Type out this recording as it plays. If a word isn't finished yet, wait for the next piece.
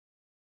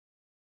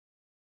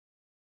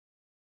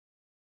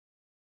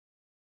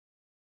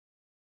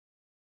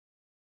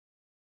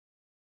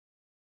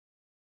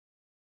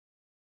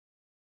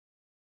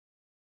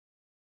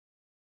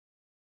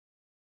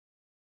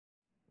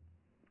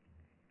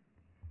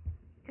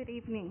Good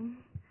evening.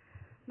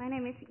 My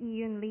name is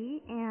Yiyun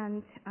Li,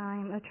 and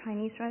I'm a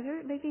Chinese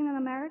writer living in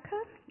America.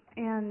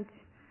 And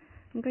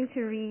I'm going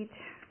to read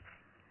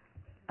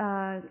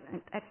a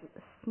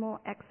small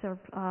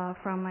excerpt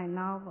from my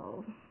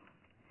novel,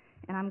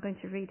 and I'm going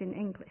to read in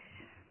English.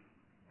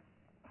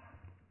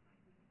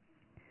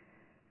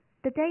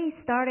 The day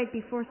started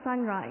before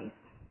sunrise,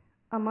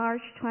 on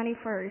March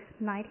 21st,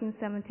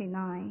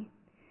 1979.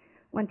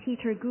 When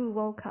Teacher Gu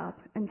woke up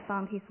and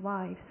found his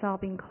wife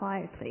sobbing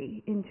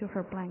quietly into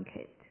her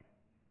blanket.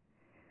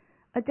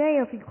 A day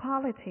of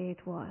equality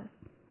it was.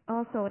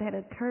 Also, it had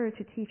occurred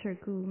to Teacher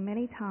Gu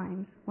many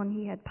times when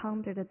he had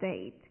pondered a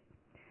date,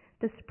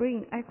 the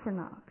spring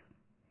equinox.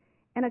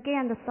 And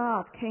again the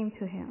thought came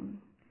to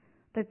him.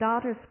 Their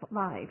daughter's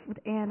life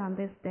would end on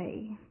this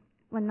day,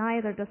 when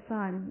neither the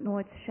sun nor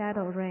its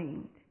shadow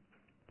reigned.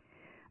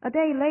 A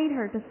day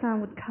later, the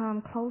sun would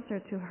come closer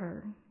to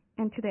her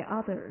and to the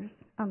others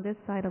on this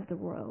side of the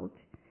world,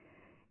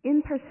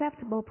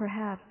 imperceptible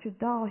perhaps to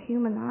dull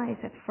human eyes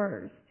at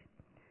first,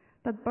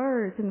 but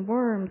birds and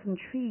worms and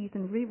trees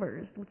and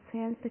rivers would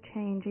sense the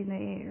change in the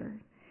air,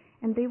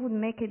 and they would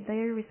make it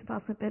their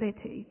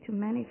responsibility to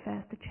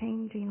manifest the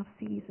changing of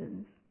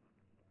seasons.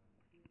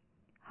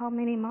 How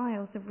many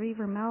miles of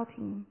river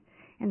melting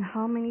and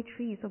how many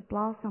trees of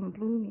blossom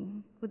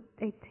blooming would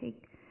it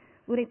take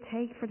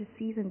for the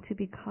season to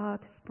be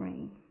called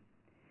spring?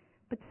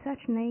 But such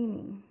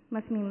naming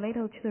must mean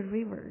little to the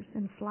rivers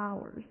and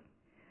flowers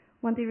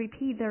when they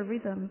repeat their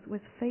rhythms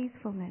with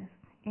faithfulness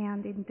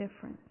and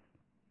indifference.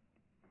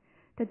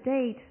 The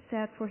date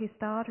set for his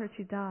daughter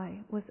to die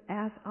was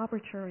as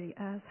arbitrary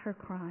as her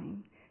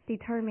crime,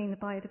 determined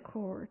by the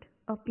court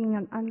of being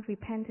an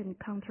unrepentant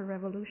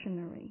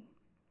counter-revolutionary.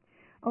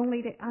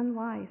 Only the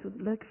unwise would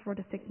look for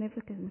the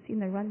significance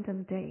in a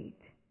random date.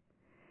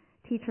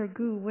 Teacher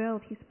Gu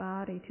willed his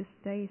body to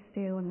stay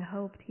still and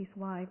hoped his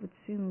wife would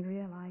soon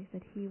realize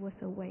that he was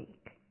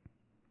awake.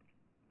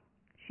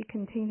 She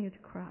continued to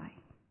cry.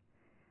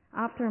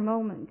 After a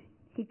moment,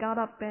 he got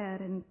up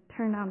bed and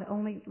turned on the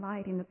only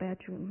light in the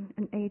bedroom,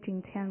 an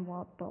aging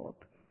 10-watt bulb.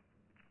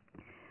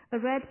 A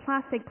red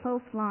plastic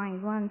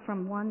clothesline ran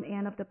from one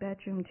end of the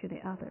bedroom to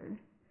the other.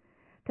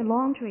 The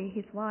laundry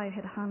his wife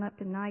had hung up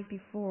the night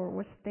before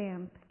was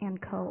damp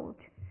and cold,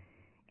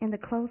 and the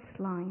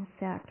clothesline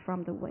sagged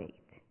from the weight.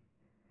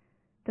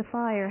 The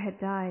fire had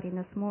died in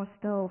a small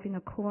stove in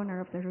a corner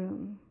of the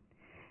room.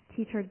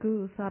 Teacher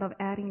Gu thought of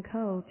adding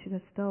coal to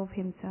the stove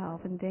himself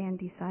and then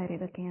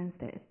decided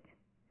against it.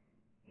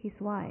 His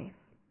wife,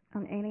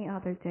 on any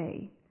other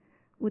day,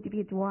 would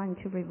be the one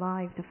to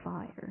revive the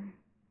fire.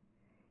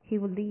 He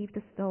would leave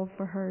the stove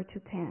for her to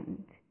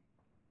tend.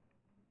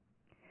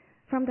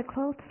 From the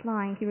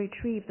clothesline he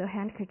retrieved a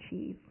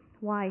handkerchief,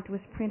 white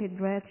with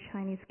printed red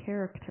Chinese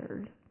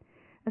characters,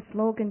 a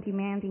slogan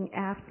demanding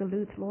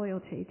absolute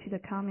loyalty to the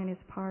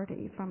Communist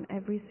Party from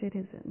every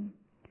citizen,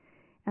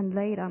 and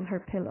laid on her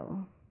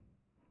pillow.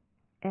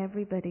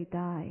 "Everybody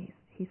dies,"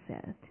 he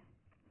said.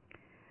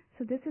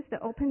 So this is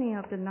the opening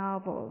of the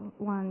novel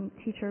when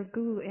Teacher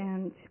Gu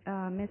and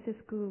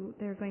Mrs. Gu,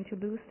 they're going to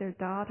lose their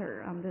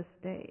daughter on this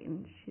day,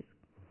 and she's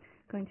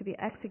going to be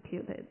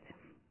executed.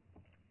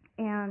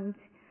 And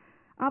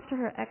after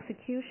her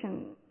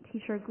execution,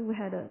 Teacher Gu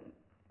had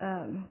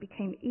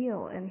became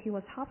ill, and he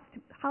was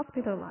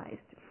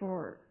hospitalized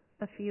for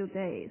a few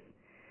days.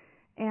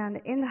 And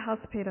in the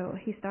hospital,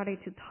 he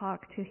started to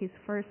talk to his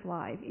first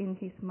wife in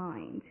his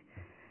mind.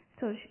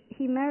 So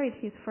he married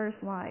his first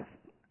wife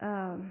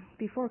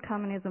before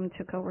communism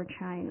took over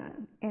China,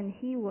 and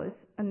he was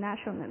a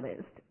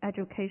nationalist,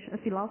 a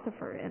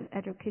philosopher and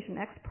education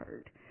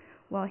expert,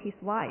 while his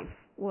wife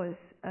was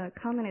a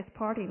Communist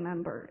Party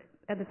member,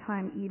 at the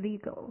time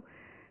illegal.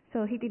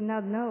 So he did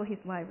not know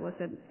his wife was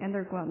an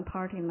underground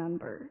party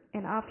member.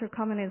 And after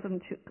communism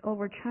took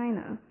over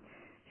China,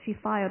 she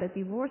filed a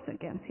divorce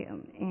against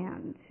him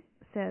and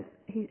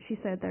she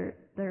said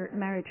their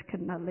marriage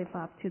could not live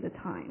up to the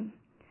time.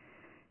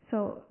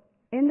 So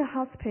in the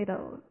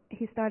hospital,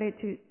 he started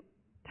to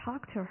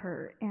talk to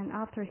her, and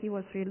after he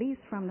was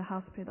released from the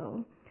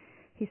hospital,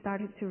 he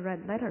started to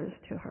write letters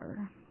to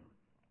her.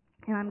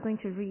 And I'm going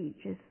to read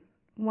just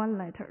one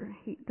letter,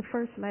 the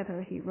first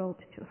letter he wrote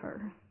to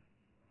her.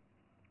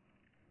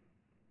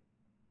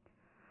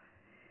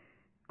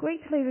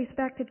 "Greatly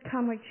respected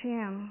Comrade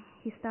Chiang,"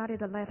 he started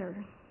the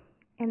letter,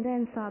 and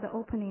then saw the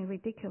opening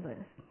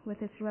ridiculous with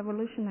its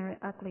revolutionary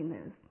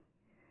ugliness.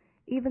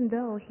 Even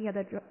though he had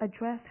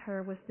addressed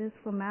her with this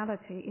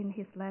formality in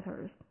his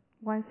letters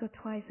once or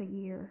twice a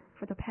year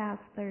for the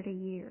past 30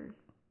 years.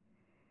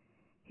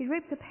 He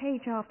ripped the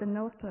page off the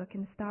notebook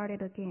and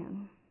started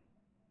again.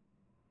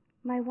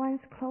 "My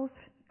once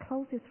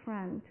closest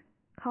friend,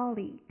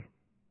 colleague,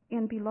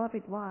 and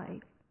beloved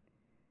wife,"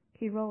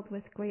 he wrote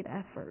with great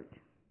effort.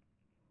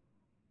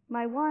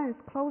 "My once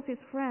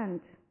closest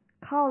friend,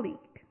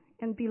 colleague,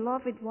 and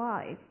beloved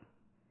wife."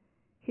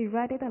 He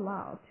read it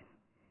aloud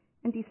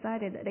and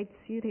decided that it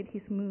suited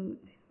his mood.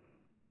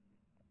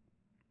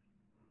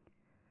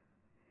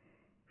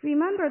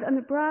 "Remember the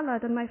umbrella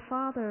that my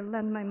father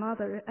lent my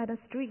mother at a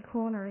street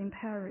corner in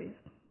Paris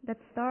that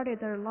started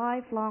their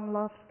lifelong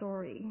love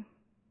story.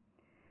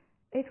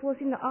 It was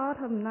in the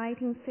autumn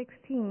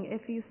 1916,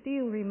 if you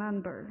still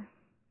remember.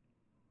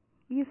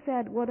 You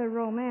said, "What a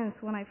romance,"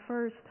 when I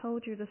first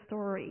told you the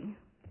story.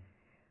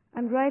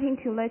 I'm writing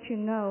to let you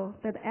know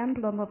that the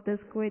emblem of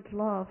this great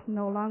love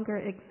no longer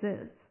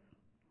exists.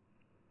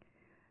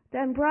 The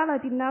umbrella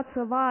did not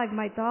survive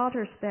my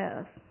daughter's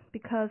death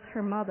because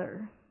her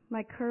mother,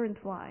 my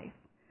current wife,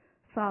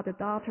 saw the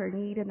daughter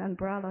need an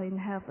umbrella in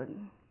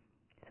heaven.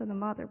 So the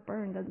mother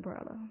burned the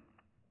umbrella.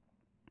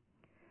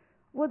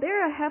 Was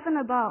there a heaven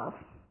above?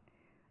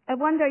 I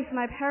wonder if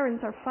my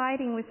parents are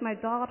fighting with my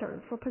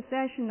daughter for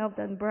possession of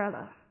the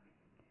umbrella.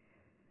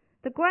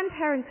 The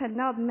grandparents had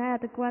not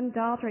met the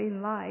granddaughter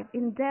in life.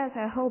 In death,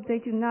 I hope they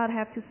do not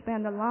have to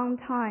spend a long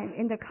time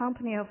in the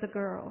company of the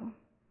girl.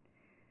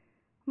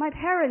 My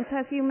parents,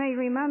 as you may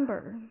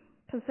remember,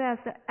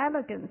 possessed the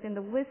elegance and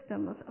the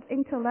wisdom of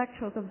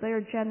intellectuals of their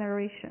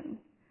generation.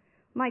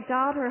 My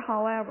daughter,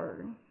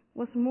 however,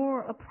 was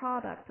more a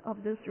product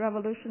of this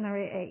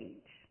revolutionary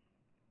age.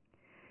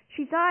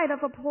 She died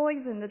of a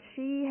poison that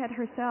she had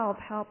herself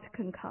helped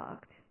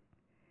concoct.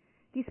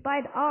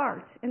 Despite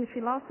art and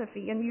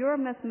philosophy and your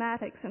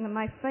mathematics and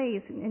my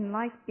faith in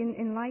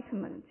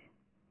enlightenment,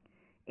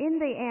 in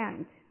the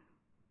end,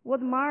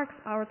 what marks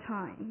our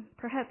time?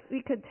 Perhaps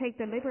we could take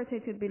the liberty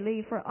to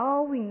believe, for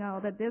all we know,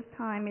 that this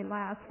time may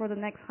last for the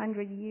next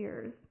 100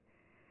 years.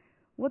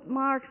 What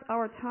marks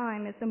our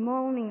time is the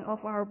moaning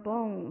of our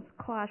bones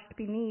crushed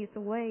beneath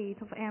the weight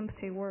of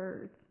empty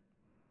words.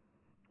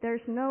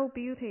 There's no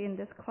beauty in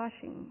this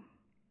crushing,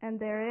 and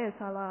there is,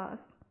 alas,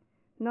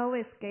 no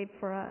escape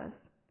for us,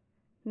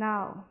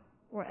 now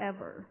or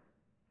ever.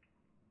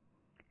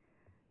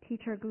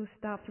 Teacher Gu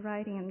stopped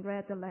writing and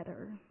read the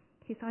letter.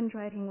 His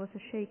handwriting was a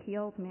shaky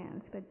old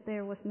man's, but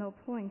there was no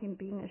point in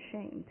being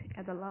ashamed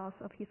at the loss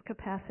of his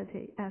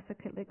capacity as a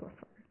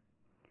calligrapher.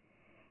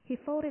 He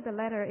folded the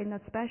letter in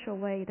a special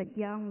way that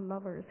young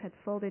lovers had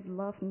folded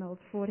love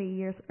notes 40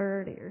 years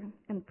earlier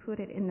and put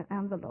it in an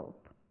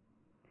envelope.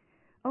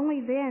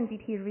 Only then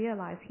did he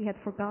realize he had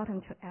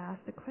forgotten to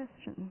ask the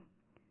question.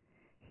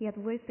 He had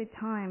wasted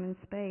time and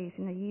space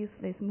in a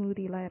useless,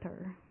 moody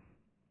letter.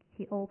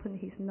 He opened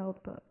his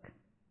notebook.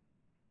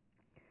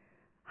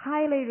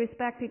 Highly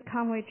respected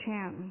Conway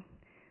Chan,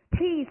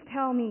 please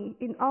tell me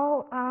in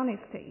all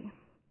honesty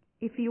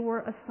if you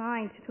were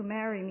assigned to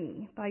marry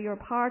me by your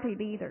party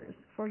leaders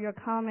for your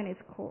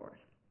communist course.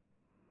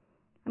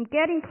 I'm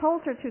getting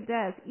closer to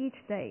death each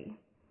day,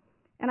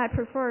 and I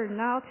prefer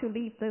now to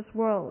leave this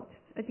world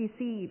a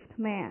deceived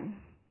man.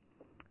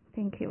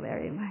 Thank you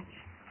very much.